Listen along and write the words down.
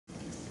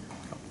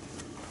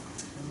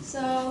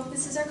So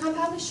this is our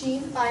compound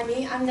machine by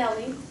me. I'm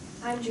Nellie.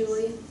 I'm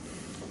Julie.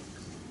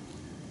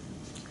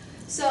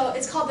 So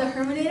it's called the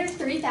Herminator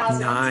 3000.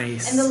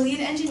 Nice. And the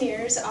lead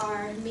engineers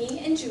are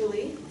me and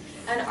Julie,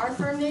 and our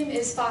firm name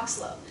is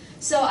Foxlow.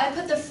 So I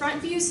put the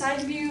front view,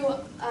 side view,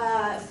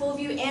 full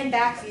view, and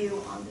back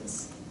view on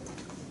this.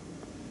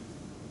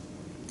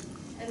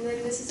 And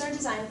then this is our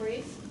design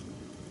brief.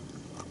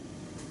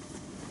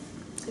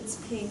 It's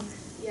pink.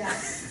 Yeah.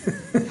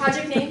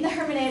 Project name, the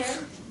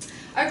Herminator.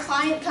 Our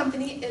client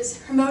company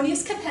is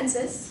Harmonious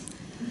Capensis.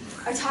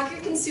 Our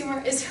target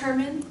consumer is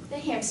Herman the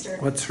hamster.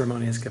 What's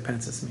Harmonious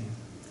Capensis mean?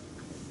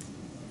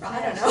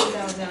 I don't know.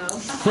 don't know.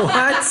 What?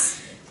 I thought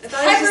it was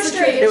just a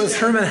Hyper-straight. It was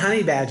Herman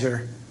Honey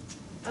Badger.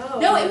 Oh.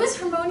 No, it was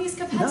Harmonious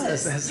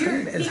Capensis. No, it's Be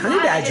Honey glad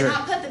I Badger. did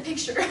not put the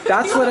picture.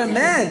 That's what it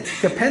meant.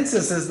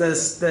 Capensis is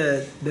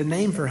the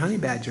name for honey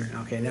badger.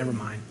 Okay, never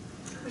mind.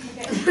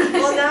 Okay.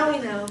 Well, now we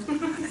know.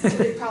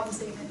 Big problem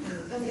statement.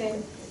 Okay.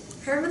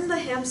 Herman the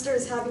hamster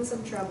is having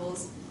some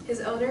troubles. His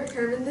owner,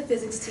 Herman the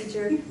physics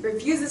teacher,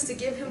 refuses to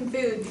give him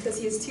food because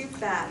he is too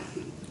fat.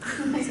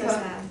 So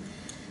sad.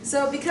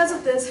 So because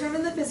of this,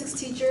 Herman the physics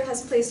teacher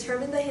has placed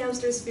Herman the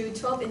hamster's food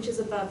 12 inches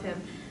above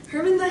him.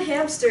 Herman the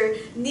hamster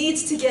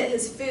needs to get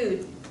his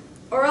food,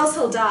 or else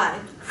he'll die.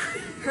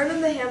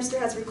 Herman the hamster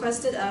has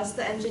requested us,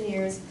 the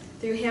engineers,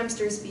 through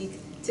hamster speak,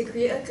 to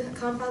create a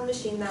compound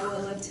machine that will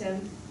lift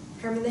him.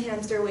 Herman the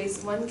hamster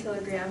weighs 1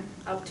 kilogram,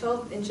 up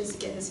 12 inches to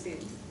get his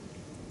food.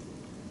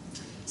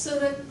 So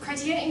the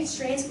criteria and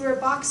constraints, we were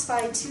boxed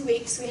by 2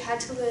 weeks. We had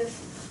to lift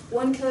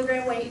 1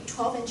 kilogram weight,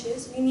 12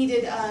 inches. We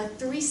needed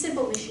 3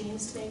 simple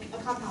machines to make a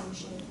compound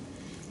machine.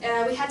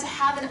 We had to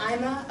have an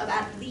IMA of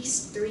at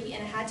least 3,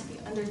 and it had to be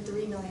under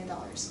 $3 million.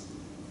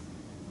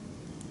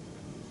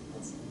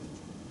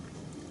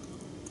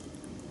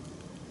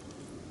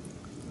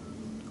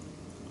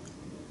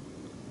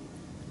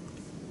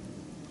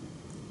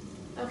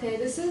 Okay,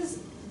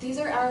 these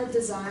are our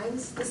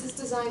designs. This is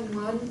design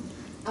 1.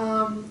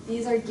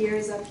 These are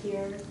gears up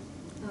here.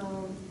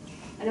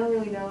 I don't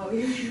really know what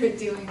we were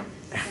doing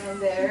down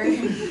there.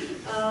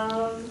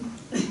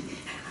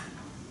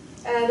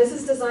 And this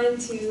is design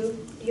 2.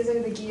 These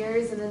are the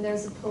gears, and then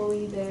there's a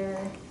pulley there.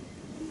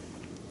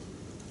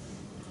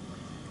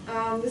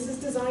 This is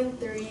design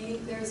 3.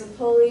 There's a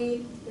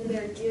pulley, and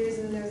there are gears,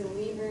 and there's a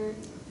lever,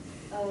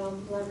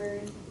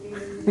 lever.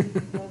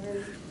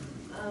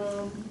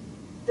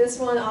 This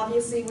one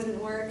obviously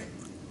wouldn't work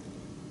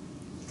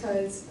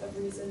because of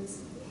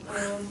reasons.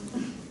 And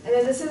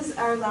then this is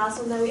our last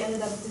one that we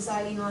ended up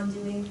deciding on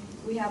doing.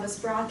 We have a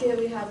sprocket,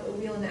 we have a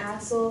wheel and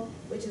axle,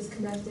 which is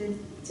connected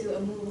to a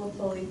movable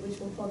pulley, which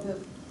will pull the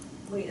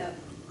weight up.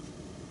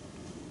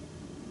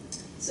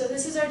 So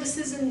this is our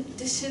decision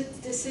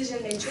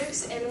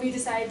matrix, and we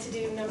decided to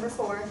do number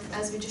 4,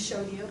 as we just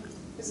showed you.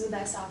 This is the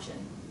best option.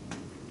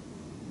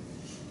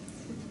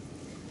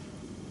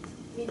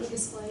 Media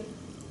display.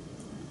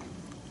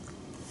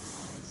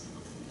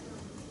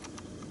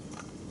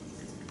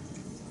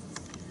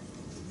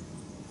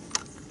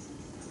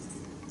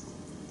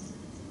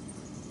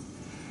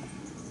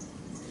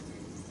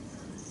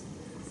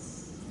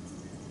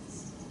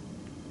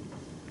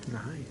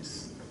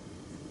 Nice.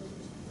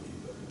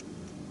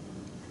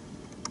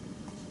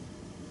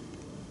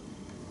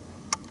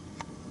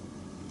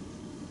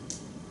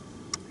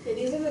 Okay,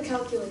 these are the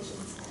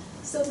calculations.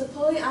 So the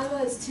pulley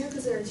IMA is 2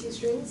 because there are 2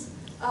 strings.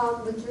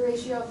 The gear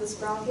ratio of the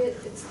sprocket,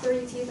 it's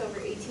 30 teeth over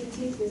 18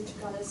 teeth, which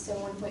got us to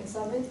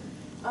 1.7.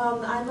 The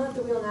IMA of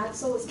the wheel and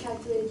axle was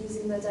calculated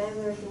using the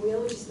diameter of the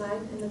wheel, which is 9,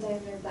 and the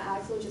diameter of the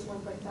axle, which is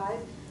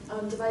 1.5.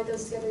 Divide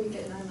those together, you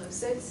get an IMA of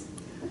 6.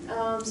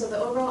 So the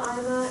overall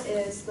IMA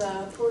is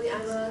the pulley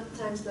IMA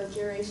times the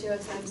gear ratio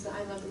times the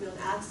IMA of the wheel and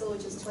axle,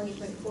 which is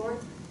 20.4.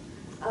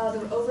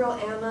 The overall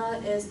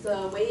AMA is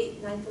the weight,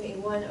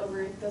 9.81,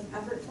 over the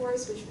effort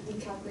force, which we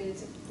calculated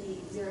to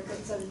be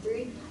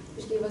 0.73,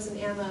 which gave us an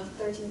AMA of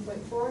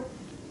 13.4.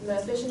 And the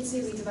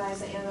efficiency, we divide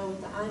the AMA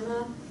with the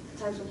IMA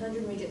times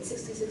 100, and we get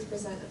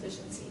 66%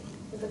 efficiency,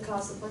 with a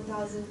cost of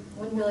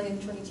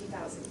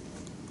 $1,022,000.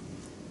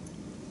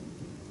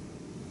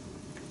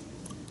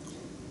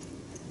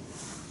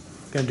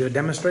 Gonna do a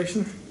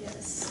demonstration?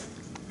 Yes.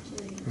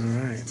 All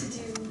right. To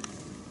do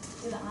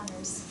the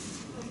honors.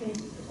 Okay,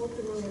 hold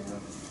the ruler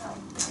up. Oh.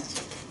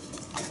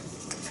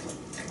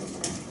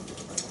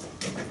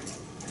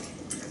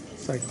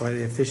 It's like why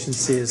the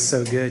efficiency is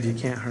so good you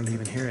can't hardly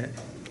even hear it.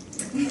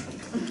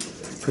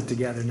 Put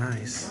together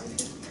nice.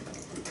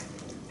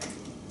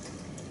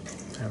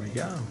 There we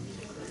go.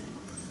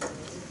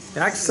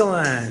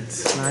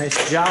 Excellent.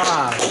 Nice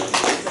job.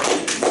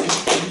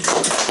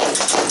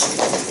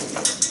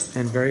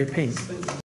 And very pink.